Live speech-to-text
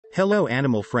Hello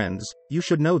animal friends, you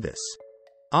should know this.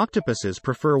 Octopuses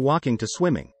prefer walking to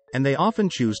swimming, and they often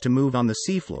choose to move on the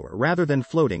seafloor rather than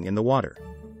floating in the water.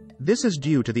 This is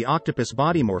due to the octopus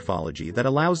body morphology that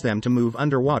allows them to move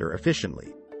underwater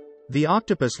efficiently. The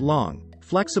octopus' long,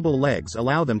 flexible legs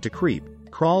allow them to creep,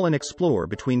 crawl and explore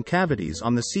between cavities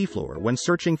on the seafloor when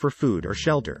searching for food or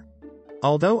shelter.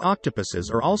 Although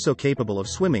octopuses are also capable of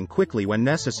swimming quickly when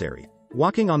necessary,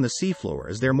 walking on the seafloor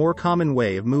is their more common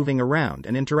way of moving around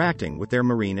and interacting with their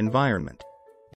marine environment.